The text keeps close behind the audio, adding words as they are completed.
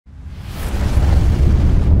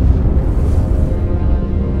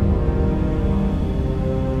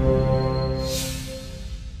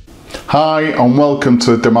Hi and welcome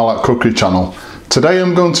to the Malat cookery channel. Today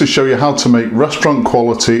I'm going to show you how to make restaurant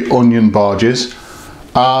quality onion bhajis,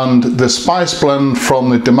 and the spice blend from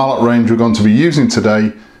the Malat range we're going to be using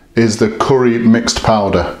today is the curry mixed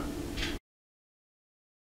powder.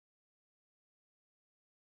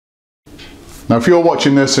 Now if you're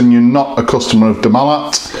watching this and you're not a customer of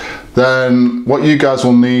Malat, then what you guys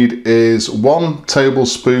will need is 1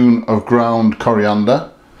 tablespoon of ground coriander,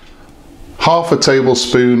 half a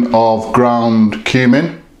tablespoon of ground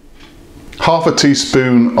cumin, half a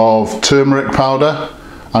teaspoon of turmeric powder,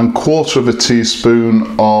 and 1/4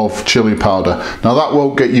 teaspoon of chili powder. Now that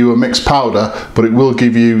won't get you a mixed powder, but it will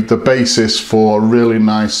give you the basis for a really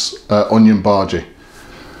nice onion bhaji.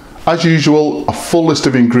 As usual, a full list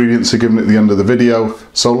of ingredients are given at the end of the video,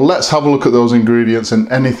 so let's have a look at those ingredients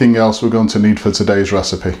and anything else we're going to need for today's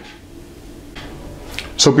recipe.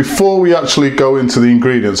 So before we actually go into the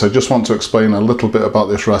ingredients, I just want to explain a little bit about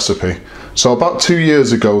this recipe. So about 2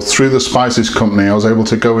 years ago, through the Spices Company, I was able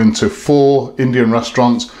to go into 4 Indian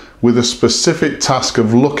restaurants with a specific task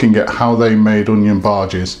of looking at how they made onion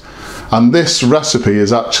bhajis. And this recipe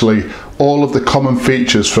is actually all of the common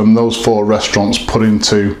features from those 4 restaurants put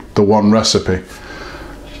into the one recipe.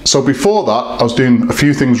 So before that, I was doing a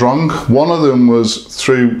few things wrong. One of them was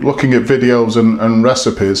through looking at videos and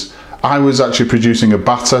recipes, I was actually producing a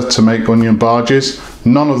batter to make onion bhajis.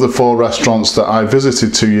 None of the 4 restaurants that I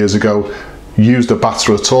visited 2 years ago used a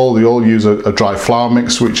batter at all. They all use a dry flour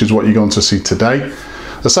mix, which is what you're going to see today.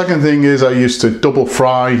 The second thing is I used to double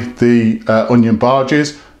fry the onion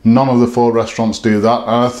bhajis. None of the 4 restaurants do that,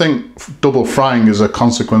 and I think double frying is a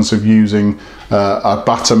consequence of using a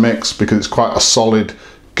batter mix because it's quite a solid,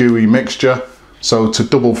 gooey mixture. So to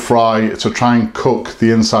double fry, to try and cook the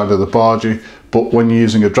inside of the bhaji, but when you're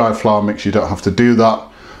using a dry flour mix you don't have to do that.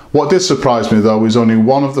 What did surprise me though is only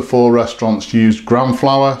 1 of the 4 restaurants used gram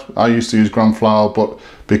flour. I used to use gram flour, but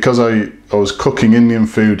because I was cooking Indian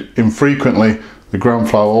food infrequently, the gram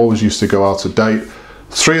flour always used to go out of date.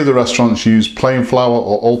 3 of the restaurants use plain flour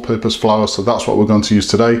or all-purpose flour, so that's what we're going to use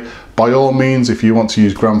today. By all means, if you want to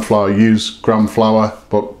use gram flour, use gram flour,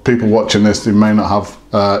 but people watching this, they may not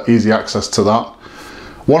have easy access to that.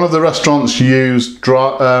 1 of the restaurants used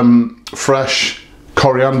fresh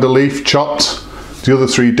coriander leaf chopped. The other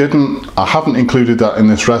 3 didn't. I haven't included that in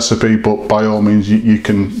this recipe, but by all means you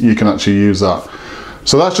can actually use that.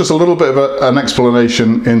 So that's just a little bit of an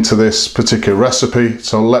explanation into this particular recipe.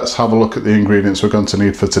 So let's have a look at the ingredients we're going to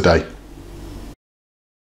need for today.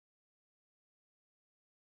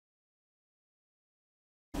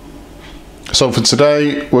 So for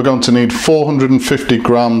today we're going to need 450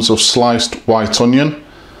 grams of sliced white onion.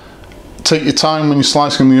 Take your time when you're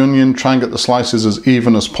slicing the onion, try and get the slices as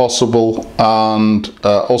even as possible, and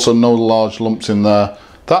also no large lumps in there.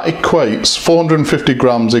 That equates, 450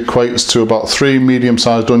 grams equates to about 3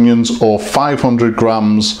 medium-sized onions, or 500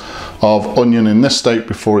 grams of onion in this state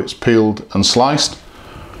before it's peeled and sliced.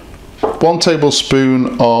 1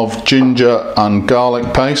 tablespoon of ginger and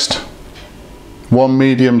garlic paste. 1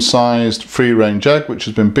 medium-sized free-range egg which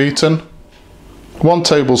has been beaten. 1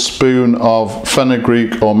 tablespoon of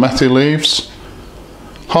fenugreek or methi leaves,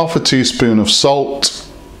 half a teaspoon of salt,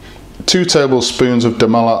 2 tablespoons of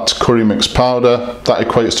Malat curry mixed powder, that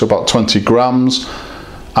equates to about 20 grams,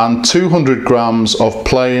 and 200 grams of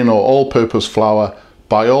plain or all-purpose flour.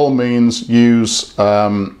 By all means use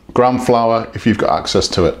gram flour if you've got access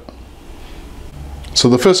to it. So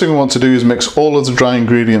the first thing we want to do is mix all of the dry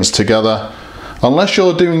ingredients together. Unless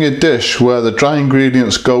you're doing a dish where the dry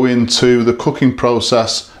ingredients go into the cooking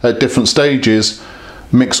process at different stages,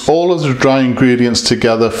 mix all of the dry ingredients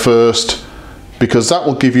together first, because that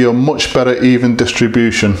will give you a much better even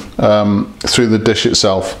distribution through the dish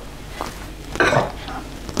itself.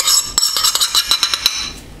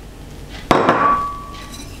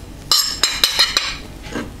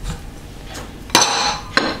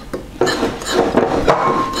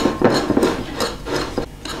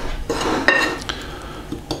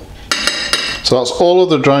 So that's all of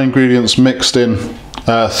the dry ingredients mixed in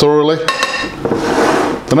thoroughly.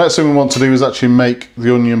 The next thing we want to do is actually make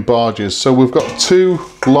the onion bhajis. So we've got 2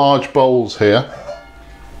 large bowls here.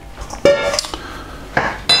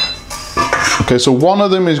 Okay, so one of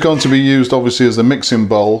them is going to be used obviously as the mixing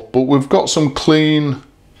bowl, but we've got some clean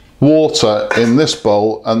water in this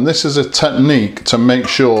bowl, and this is a technique to make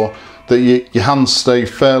sure that your hands stay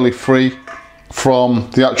fairly free from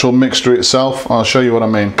the actual mixture itself. I'll show you what I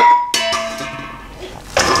mean.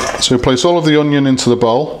 So we place all of the onion into the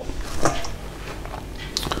bowl.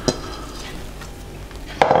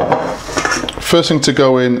 First thing to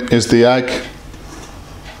go in is the egg.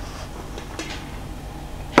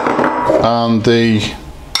 and the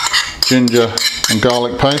ginger and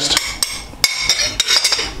garlic paste.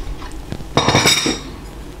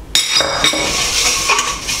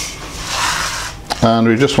 And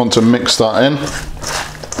we just want to mix that in.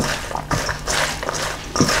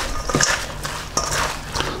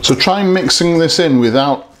 So try mixing this in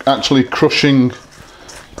without actually crushing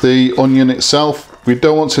the onion itself. We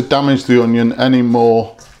don't want to damage the onion any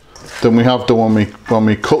more than we have done when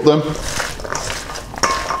we cut them.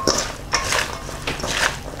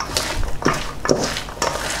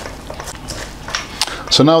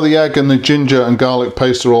 So now the egg and the ginger and garlic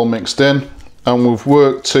paste are all mixed in, and we've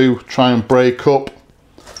worked to try and break up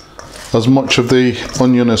as much of the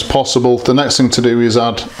onion as possible. The next thing to do is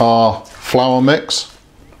add our flour mix.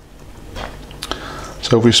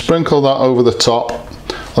 So if we sprinkle that over the top,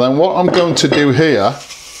 and then what I'm going to do here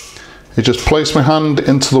is just place my hand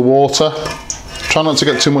into the water. Try not to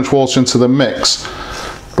get too much water into the mix,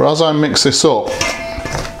 but as I mix this up,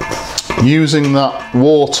 using that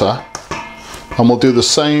water, and we'll do the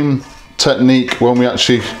same technique when we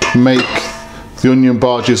actually make the onion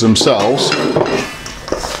bhajis themselves.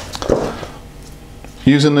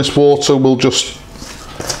 Using this water will just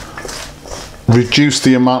reduce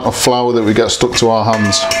the amount of flour that we get stuck to our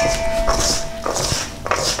hands.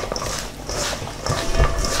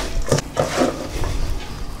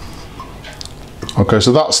 Okay,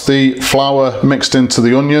 so that's the flour mixed into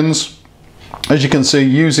the onions. As you can see,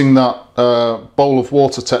 using that bowl of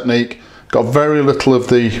water technique, got very little of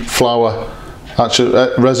the flour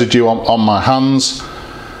actually residue on my hands.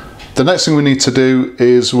 The next thing we need to do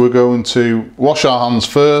is we're going to wash our hands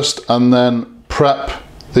first and then prep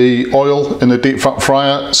the oil in a deep fat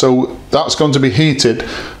fryer. So that's going to be heated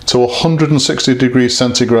to 160 degrees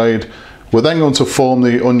centigrade. We're then going to form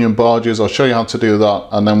the onion bhajis. I'll show you how to do that,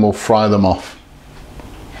 and then we'll fry them off.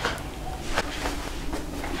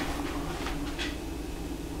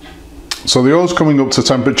 So the oil's coming up to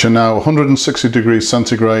temperature now, 160 degrees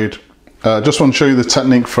centigrade. Just want to show you the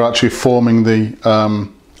technique for actually forming the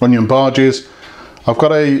onion bhajis. I've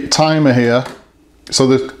got a timer here. So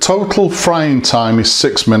the total frying time is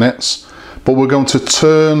 6 minutes, but we're going to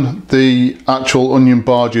turn the actual onion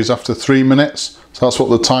bhajis after 3 minutes. So that's what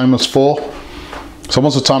the timer's for. So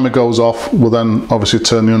once the timer goes off, we'll then obviously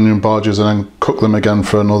turn the onion bhajis and then cook them again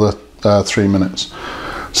for another 3 minutes.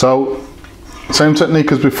 So same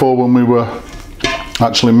technique as before when we were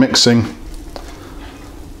actually mixing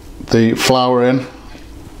the flour in.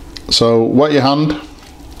 So wet your hand,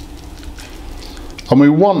 and we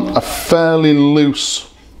want a fairly loose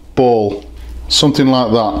ball, something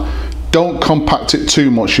like that. Don't compact it too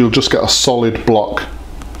much, you'll just get a solid block.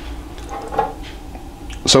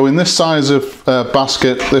 So in this size of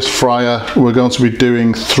basket, this fryer, we're going to be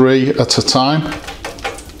doing 3 at a time.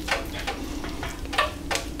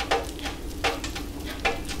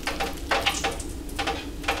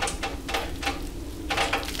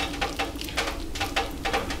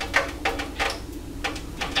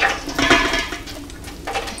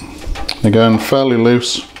 Again, fairly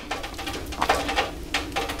loose.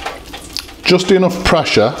 Just enough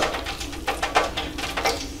pressure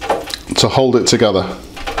to hold it together.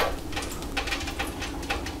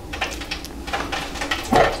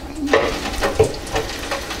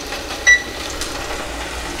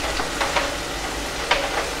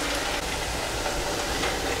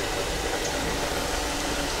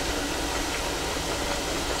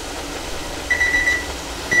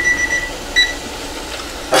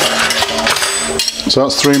 So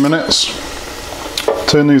that's 3 minutes.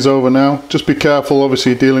 Turn these over now. Just be careful,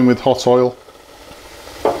 obviously, dealing with hot oil.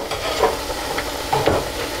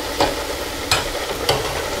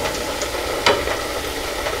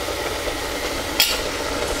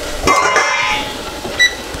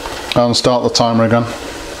 And start the timer again.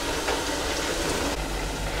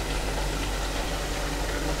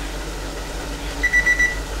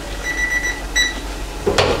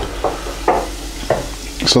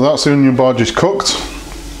 So that's the onion bhajis cooked.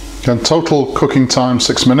 Again, total cooking time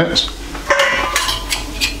 6 minutes.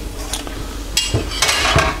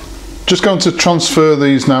 Just going to transfer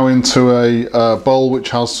these now into a bowl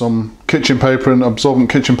which has some kitchen paper and absorbent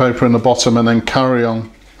kitchen paper in the bottom, and then carry on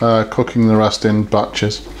cooking the rest in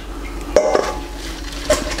batches.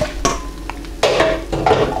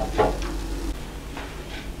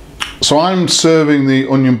 So I'm serving the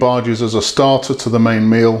onion bhajis as a starter to the main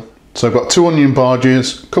meal. So I've got 2 onion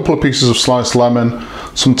bhajis, a couple of pieces of sliced lemon,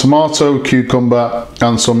 some tomato, cucumber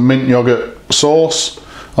and some mint yogurt sauce.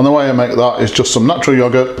 And the way I make that is just some natural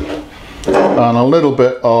yogurt and a little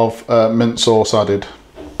bit of mint sauce added.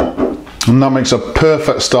 And that makes a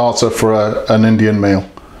perfect starter for an Indian meal.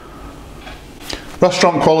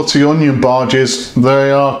 Restaurant quality onion bhajis.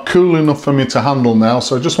 They are cool enough for me to handle now,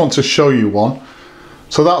 so I just want to show you one.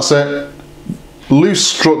 So that's it. Loose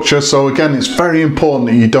structure, so again it's very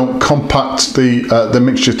important that you don't compact the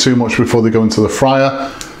mixture too much before they go into the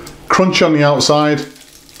fryer. Crunch on the outside,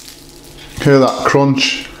 hear that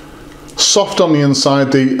crunch. Soft on the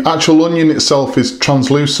inside. The actual onion itself is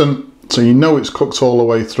translucent, so you know it's cooked all the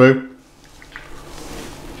way through.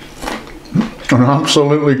 And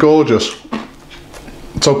absolutely gorgeous.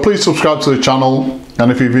 So please subscribe to the channel,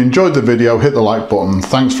 and if you've enjoyed the video, hit the like button.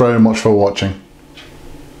 Thanks very much for watching.